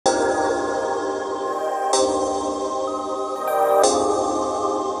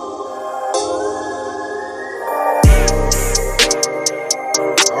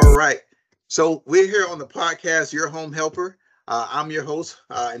So we're here on the podcast, Your Home Helper. I'm your host,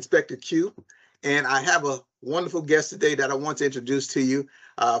 Inspector Q, and I have a wonderful guest today that I want to introduce to you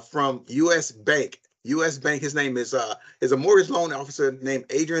from U.S. Bank. U.S. Bank. His name is a mortgage loan officer named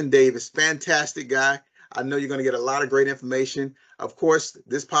Adrian Davis. Fantastic guy. I know you're going to get a lot of great information. Of course,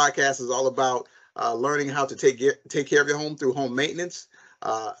 this podcast is all about learning how to take care of your home through home maintenance,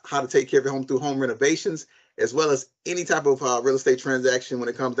 how to take care of your home through home renovations, as well as any type of real estate transaction when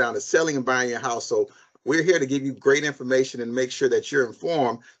it comes down to selling and buying your house. So we're here to give you great information and make sure that you're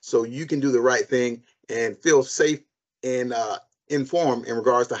informed so you can do the right thing and feel safe and informed in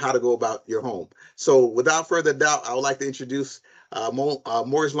regards to how to go about your home. So without further doubt, I would like to introduce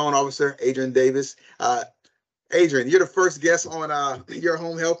mortgage loan officer Adrian Davis. Adrian, you're the first guest on Your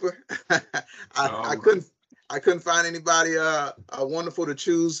Home Helper. I couldn't find anybody wonderful to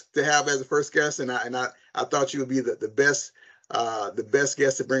choose to have as a first guest, and I thought you would be the best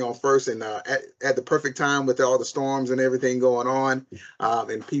guest to bring on first, and at the perfect time with all the storms and everything going on,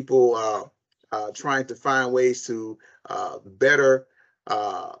 and people trying to find ways to better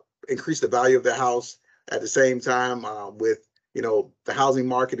increase the value of their house at the same time with the housing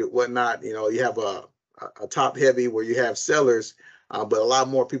market and whatnot. You have a top heavy where you have sellers, but a lot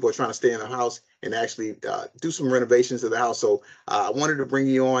more people are trying to stay in the house and actually do some renovations to the house. So I wanted to bring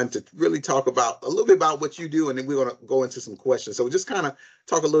you on to really talk about a little bit about what you do, and then we're going to go into some questions. So just kind of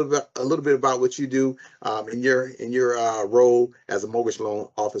talk a little bit about what you do in your role as a mortgage loan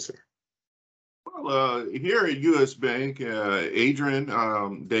officer. Well, here at U.S. Bank,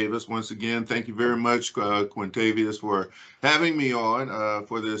 Adrian Davis, once again, thank you very much, Quintavious, for having me on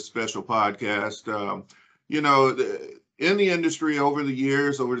for this special podcast. In the industry over the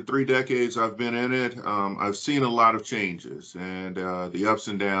years, over the 3 decades I've been in it, I've seen a lot of changes and the ups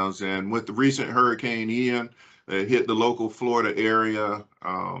and downs. And with the recent Hurricane Ian that hit the local Florida area,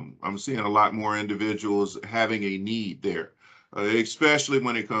 I'm seeing a lot more individuals having a need there. Especially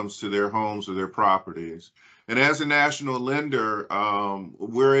when it comes to their homes or their properties. And as a national lender,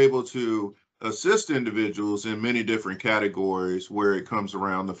 we're able to assist individuals in many different categories where it comes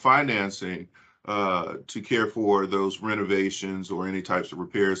around the financing to care for those renovations or any types of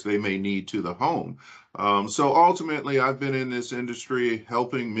repairs they may need to the home. So ultimately, I've been in this industry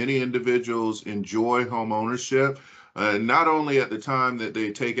helping many individuals enjoy home ownership. Not only at the time that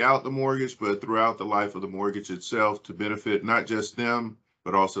they take out the mortgage, but throughout the life of the mortgage itself to benefit not just them,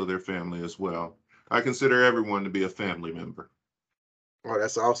 but also their family as well. I consider everyone to be a family member. Oh,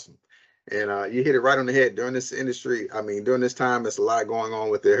 that's awesome. And you hit it right on the head. During this industry, during this time, there's a lot going on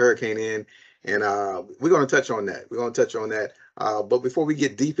with the hurricane in, and we're going to touch on that. But before we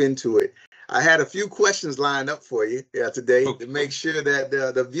get deep into it, I had a few questions lined up for you today to make sure that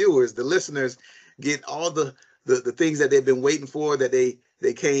the viewers, the listeners, get all the things that they've been waiting for, that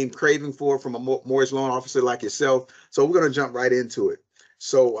they came craving for from a mortgage loan officer like yourself. So we're going to jump right into it.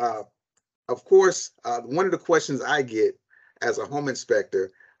 So, of course, one of the questions I get as a home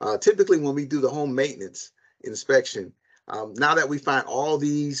inspector, typically when we do the home maintenance inspection, now that we find all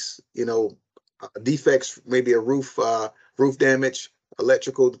these, defects, maybe a roof damage,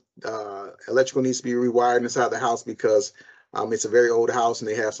 electrical needs to be rewired inside the house because it's a very old house and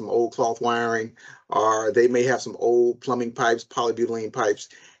they have some old cloth wiring, or they may have some old plumbing pipes, polybutylene pipes.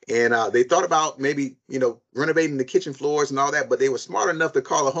 And they thought about maybe, renovating the kitchen floors and all that, but they were smart enough to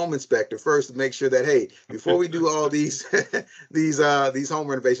call a home inspector first to make sure that, hey, before we do all these these home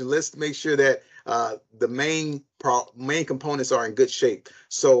renovations, let's make sure that the main components are in good shape.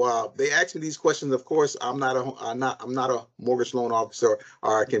 So they asked me these questions. Of course, I'm not a mortgage loan officer,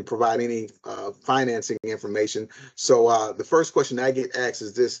 or I can provide any financing information. So the first question I get asked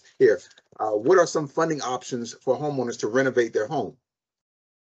is this here: what are some funding options for homeowners to renovate their home?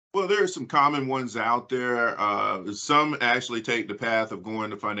 Well, there are some common ones out there. Some actually take the path of going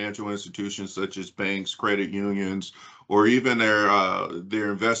to financial institutions such as banks, credit unions, or even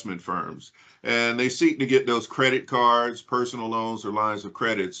their investment firms. And they seek to get those credit cards, personal loans, or lines of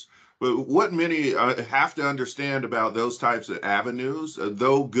credits. But what many have to understand about those types of avenues,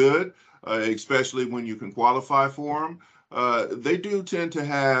 though good, especially when you can qualify for them, they do tend to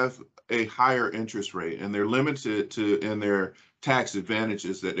have a higher interest rate, and they're limited in their tax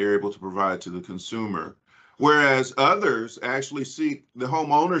advantages that they're able to provide to the consumer. Whereas others actually seek the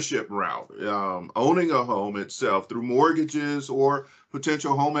home ownership route, owning a home itself through mortgages or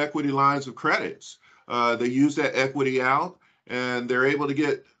potential home equity lines of credits. They use that equity out and they're able to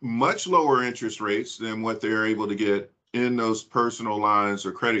get much lower interest rates than what they're able to get in those personal lines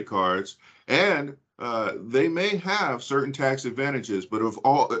or credit cards. And they may have certain tax advantages, but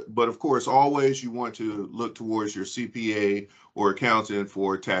of course, always you want to look towards your CPA or accountant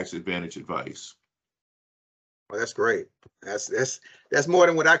for tax advantage advice. Well, that's great. That's more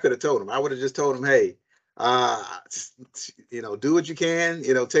than what I could have told him. I would have just told him, hey, uh, do what you can,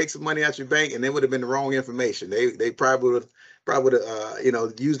 take some money out your bank, and it would have been the wrong information. They probably would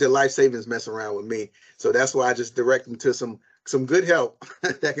have, used their life savings messing around with me. So that's why I just direct them to some good help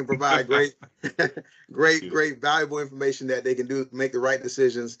that can provide great, great valuable information that they can make the right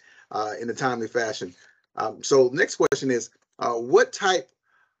decisions in a timely fashion. So next question is, what type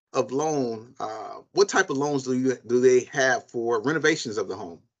of what type of loans do they have for renovations of the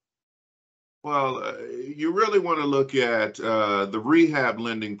home? Well, you really want to look at the rehab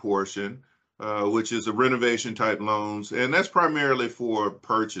lending portion, which is a renovation type loans, and that's primarily for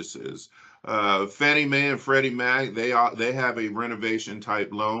purchases. Fannie Mae and Freddie Mac, they have a renovation type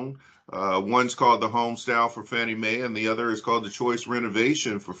loan. One's called the Home Style for Fannie Mae, and the other is called the Choice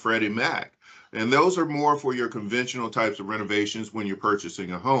Renovation for Freddie Mac. And those are more for your conventional types of renovations when you're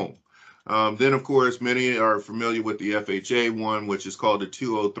purchasing a home. Then, of course, many are familiar with the FHA one, which is called the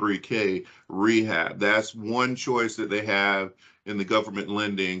 203K rehab. That's one choice that they have in the government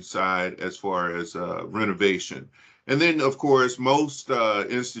lending side as far as renovation. And then, of course, most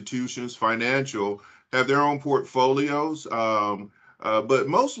institutions, financial, have their own portfolios, but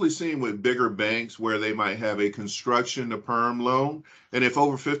mostly seen with bigger banks where they might have a construction to perm loan. And if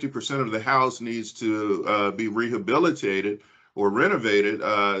over 50% of the house needs to be rehabilitated, or renovated,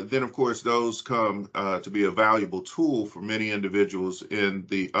 then of course those come to be a valuable tool for many individuals in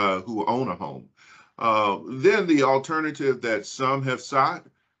the who own a home. Then the alternative that some have sought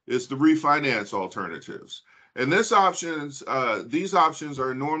is the refinance alternatives. And these options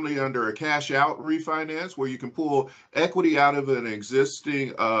are normally under a cash out refinance where you can pull equity out of an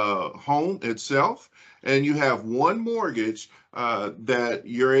existing home itself, and you have one mortgage that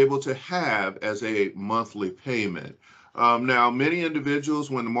you're able to have as a monthly payment. Now, many individuals,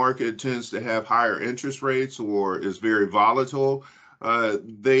 when the market tends to have higher interest rates or is very volatile,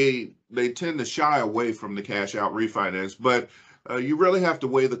 they tend to shy away from the cash out refinance. But you really have to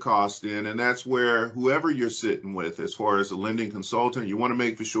weigh the cost in, and that's where whoever you're sitting with, as far as a lending consultant, you want to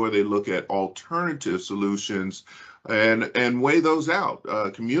make for sure they look at alternative solutions and weigh those out.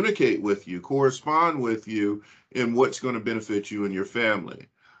 Communicate with you, correspond with you in what's going to benefit you and your family.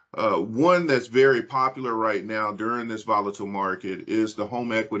 One that's very popular right now during this volatile market is the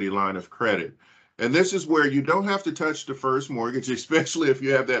home equity line of credit. And this is where you don't have to touch the first mortgage, especially if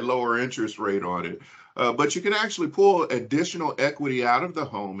you have that lower interest rate on it. But you can actually pull additional equity out of the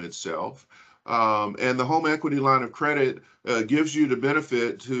home itself. And the home equity line of credit gives you the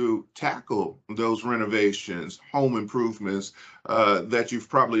benefit to tackle those renovations, home improvements that you've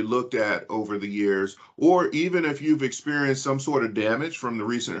probably looked at over the years, or even if you've experienced some sort of damage from the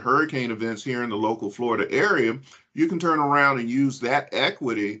recent hurricane events here in the local Florida area, you can turn around and use that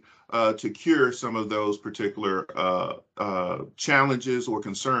equity to cure some of those particular challenges or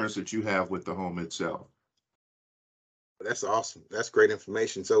concerns that you have with the home itself. That's awesome. That's great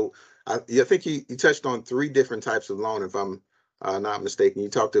information. So I think you touched on three different types of loan, if I'm not mistaken. You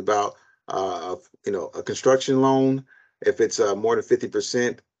talked about a construction loan, if it's more than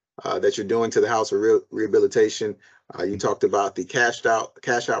 50% that you're doing to the house or rehabilitation. You talked about the cash out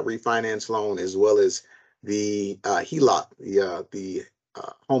refinance loan, as well as the HELOC, the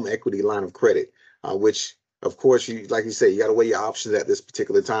home equity line of credit, which of course like you say, you got to weigh your options at this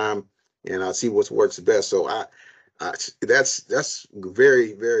particular time and see what works best. So that's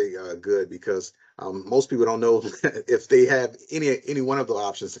very, very good, because most people don't know if they have any one of the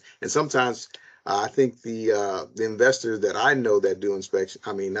options. And sometimes I think the investors that I know that do inspections,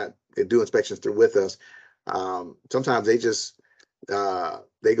 not they do inspections through with us, sometimes they just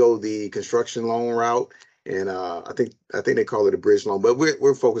they go the construction loan route, and I think they call it a bridge loan, but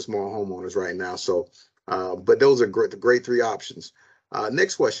we're focused more on homeowners right now. So, but those are the great three options.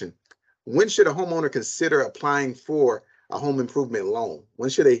 Next question. When should a homeowner consider applying for a home improvement loan? When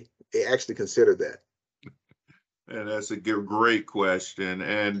should they actually consider that? And that's a great question.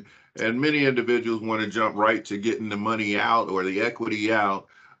 And many individuals want to jump right to getting the money out or the equity out.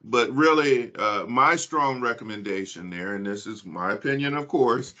 But really, my strong recommendation there, and this is my opinion, of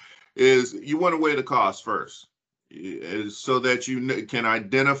course, is you want to weigh the cost first, so that you can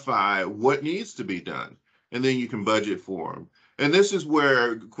identify what needs to be done, and then you can budget for them. And this is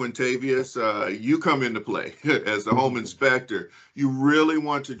where, Quintavious, you come into play as the home inspector. You really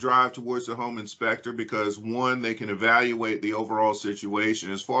want to drive towards the home inspector because, one, they can evaluate the overall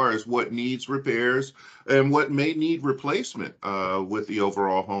situation as far as what needs repairs and what may need replacement with the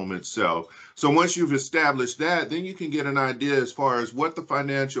overall home itself. So once you've established that, then you can get an idea as far as what the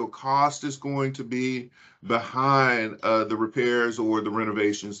financial cost is going to be behind the repairs or the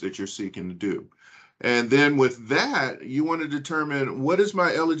renovations that you're seeking to do. And then with that, you want to determine, what is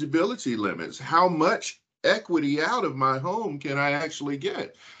my eligibility limits? How much equity out of my home can I actually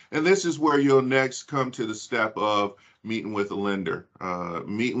get? And this is where you'll next come to the step of meeting with a lender,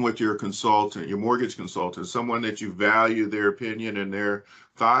 meeting with your consultant, your mortgage consultant, someone that you value their opinion and their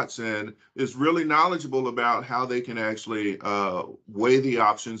thoughts and is really knowledgeable about how they can actually weigh the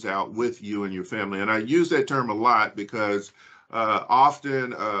options out with you and your family. And I use that term a lot because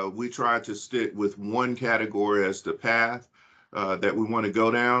often we try to stick with one category as the path that we want to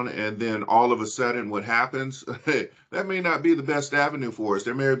go down, and then all of a sudden what happens, that may not be the best avenue for us.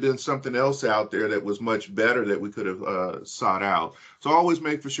 There may have been something else out there that was much better that we could have sought out. So always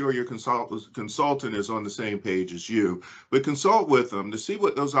make for sure your consultant is on the same page as you, but consult with them to see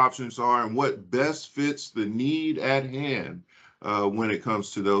what those options are and what best fits the need at hand when it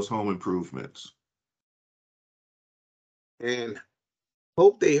comes to those home improvements. And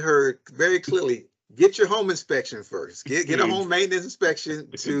hope they heard very clearly. Get your home inspection first. Get a home maintenance inspection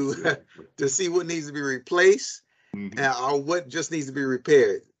to to see what needs to be replaced or what just needs to be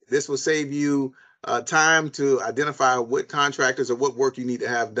repaired. This will save you time to identify what contractors or what work you need to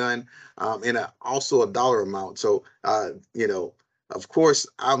have done, and also a dollar amount. So you know, of course,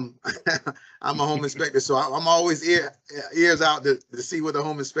 I'm I'm a home inspector, so I'm always ears out to see what the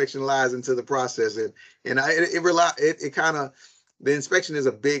home inspection lies into the process, and it kind of, the inspection is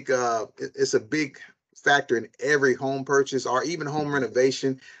a big it's a big factor in every home purchase or even home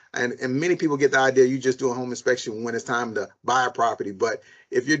renovation. And many people get the idea you just do a home inspection when it's time to buy a property. But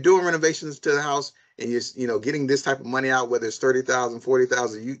if you're doing renovations to the house and you're getting this type of money out, whether it's 30,000,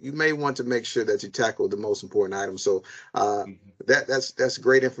 40,000, you may want to make sure that you tackle the most important items. So that's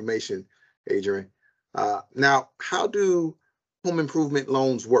great information, Adrian. Now, how do home improvement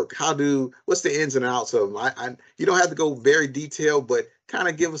loans work? What's the ins and outs of them? You don't have to go very detailed, but kind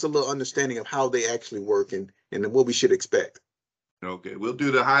of give us a little understanding of how they actually work and what we should expect. Okay, we'll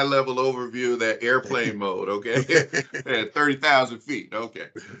do the high level overview, that airplane mode, okay? At 30,000 feet, okay.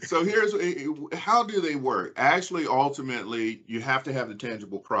 So here's, how do they work? Actually, ultimately, you have to have the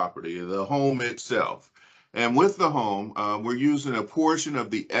tangible property, the home itself. And with the home, we're using a portion of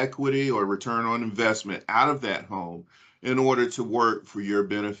the equity or return on investment out of that home in order to work for your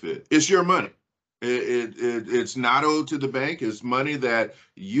benefit. It's your money. It's not owed to the bank. It's money that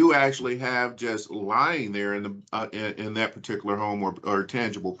you actually have just lying there in that particular home or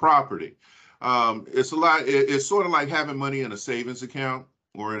tangible property. It's sort of like having money in a savings account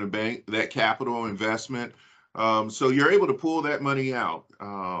or in a bank, that capital investment. So you're able to pull that money out,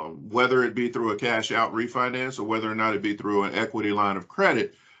 whether it be through a cash out refinance or whether or not it be through an equity line of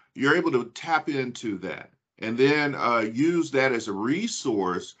credit. You're able to tap into that and then use that as a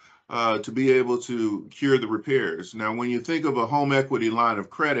resource to be able to cure the repairs. Now, when you think of a home equity line of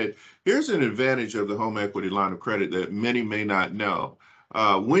credit, here's an advantage of the home equity line of credit that many may not know.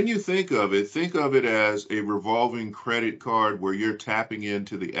 When you think of it as a revolving credit card where you're tapping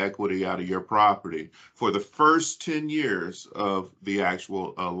into the equity out of your property for the first 10 years of the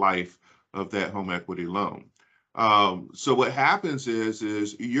actual life of that home equity loan. So what happens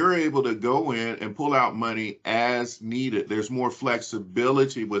is you're able to go in and pull out money as needed. There's more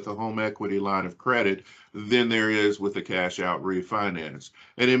flexibility with a home equity line of credit than there is with a cash out refinance.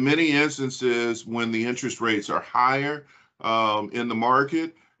 And in many instances, when the interest rates are higher in the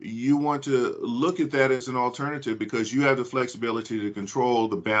market, you want to look at that as an alternative because you have the flexibility to control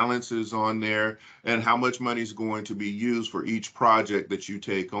the balances on there and how much money is going to be used for each project that you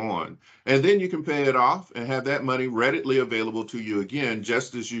take on. And then you can pay it off and have that money readily available to you again,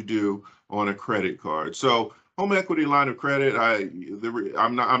 just as you do on a credit card. So home equity line of credit,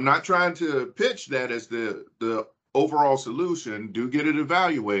 I'm not trying to pitch that as the overall solution. Do get it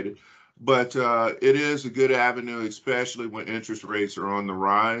evaluated. But it is a good avenue, especially when interest rates are on the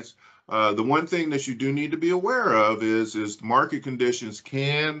rise. The one thing that you do need to be aware of is market conditions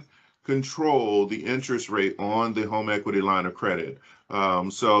can control the interest rate on the home equity line of credit.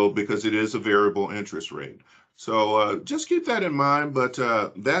 So because it is a variable interest rate. So just keep that in mind. But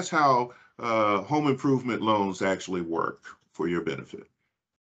that's how home improvement loans actually work for your benefit.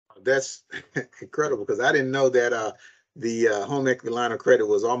 That's incredible because I didn't know that the home equity line of credit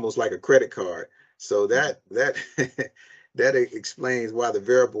was almost like a credit card. So that that explains why the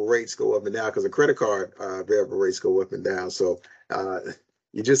variable rates go up and down, because the credit card variable rates go up and down. So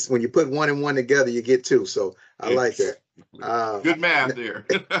you just, when you put one and one together, you get two. So I like that. Good math there.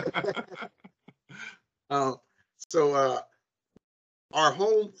 uh, so our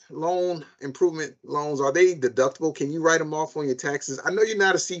home loan improvement loans, are they deductible? Can you write them off on your taxes? I know you're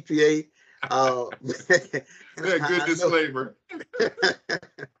not a CPA. Yeah, good disclaimer. But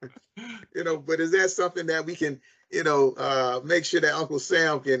is that something that we can, make sure that Uncle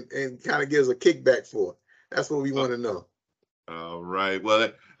Sam can and kind of gives a kickback for? That's what we want to know. All right.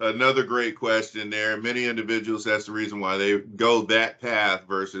 Well, another great question there. Many individuals, that's the reason why they go that path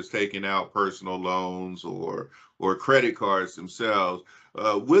versus taking out personal loans or credit cards themselves.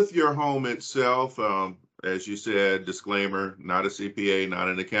 With your home itself, as you said, disclaimer, not a CPA, not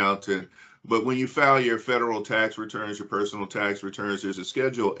an accountant. But when you file your federal tax returns, your personal tax returns, there's a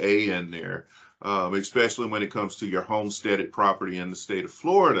Schedule A in there, especially when it comes to your homesteaded property in the state of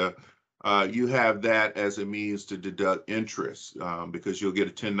Florida. You have that as a means to deduct interest because you'll get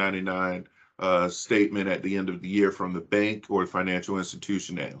a 1099 statement at the end of the year from the bank or the financial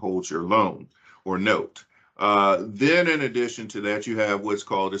institution that holds your loan or note. Then in addition to that, you have what's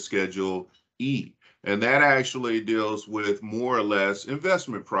called a Schedule E. And that actually deals with more or less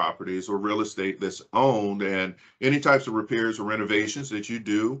investment properties or real estate that's owned, and any types of repairs or renovations that you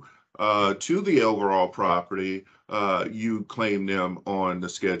do to the overall property, you claim them on the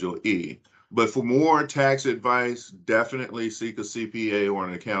Schedule E. But for more tax advice, definitely seek a CPA or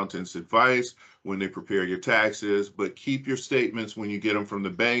an accountant's advice when they prepare your taxes. But keep your statements when you get them from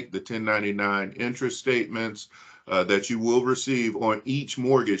the bank, the 1099 interest statements that you will receive on each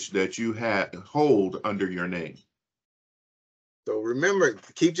mortgage that you hold under your name. So remember,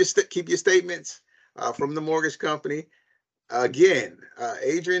 keep your statements from the mortgage company. Again,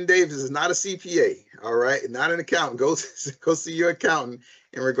 Adrian Davis is not a CPA, all right, not an accountant. Go see your accountant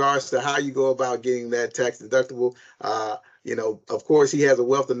in regards to how you go about getting that tax deductible. Of course, he has a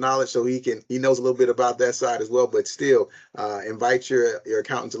wealth of knowledge, so he knows a little bit about that side as well. But still, invite your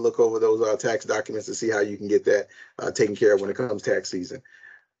accountant to look over those tax documents to see how you can get that taken care of when it comes tax season.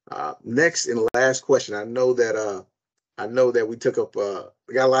 Next and last question. I know that we took up,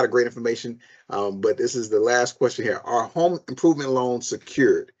 we got a lot of great information, but this is the last question here. Are home improvement loans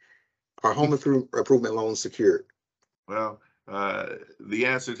secured? Are home improvement loans secured? Well, the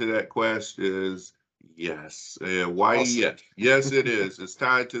answer to that question is yes. Why? Awesome. Yes. Yes, it is. It's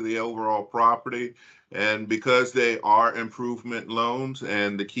tied to the overall property. And because they are improvement loans,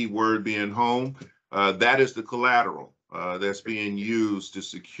 and the key word being home, that is the collateral that's being used to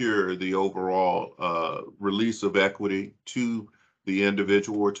secure the overall release of equity to the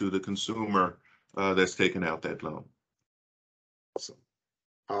individual or to the consumer that's taking out that loan. Awesome.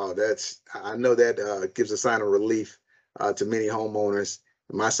 I know that gives a sign of relief to many homeowners,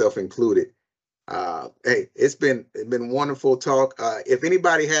 myself included. Hey, it's been wonderful talk. If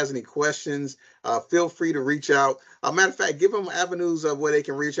anybody has any questions, feel free to reach out. Matter of fact, give them avenues of where they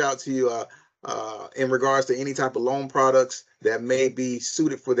can reach out to you in regards to any type of loan products that may be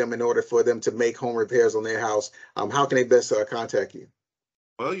suited for them in order for them to make home repairs on their house. How can they best contact you?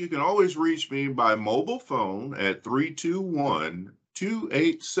 Well, you can always reach me by mobile phone at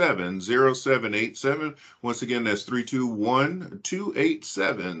 321-287-0787. Once again, that's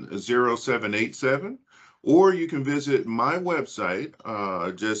 321-287-0787. Or you can visit my website.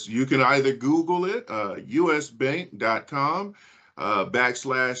 You can either Google it, usbank.com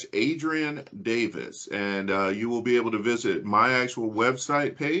 / Adrian Davis, and you will be able to visit my actual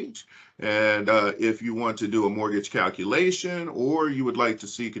website page. And if you want to do a mortgage calculation or you would like to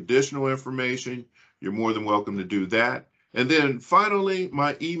seek additional information, you're more than welcome to do that. And then finally,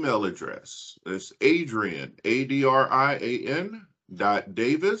 my email address is Adrian, ADRIAN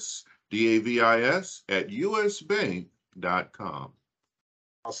 .Davis, DAVIS @usbank.com.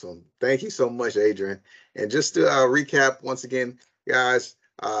 Awesome. Thank you so much, Adrian. And just to recap once again, guys,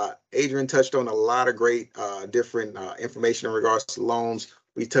 Adrian touched on a lot of great different information in regards to loans.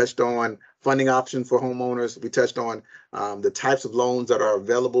 We touched on funding options for homeowners. We touched on the types of loans that are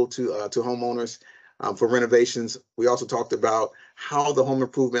available to homeowners for renovations. We also talked about how the home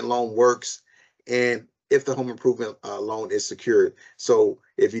improvement loan works and if the home improvement loan is secured. So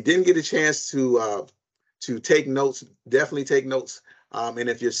if you didn't get a chance to take notes, definitely take notes. And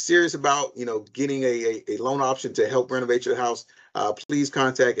if you're serious about, getting a loan option to help renovate your house, please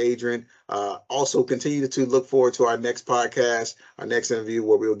contact Adrian. Also, continue to look forward to our next podcast, our next interview,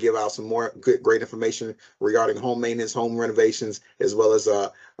 where we will give out some more great information regarding home maintenance, home renovations, as well as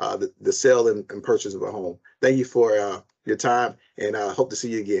the sale and purchase of a home. Thank you for your time, and hope to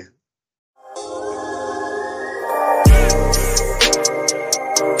see you again.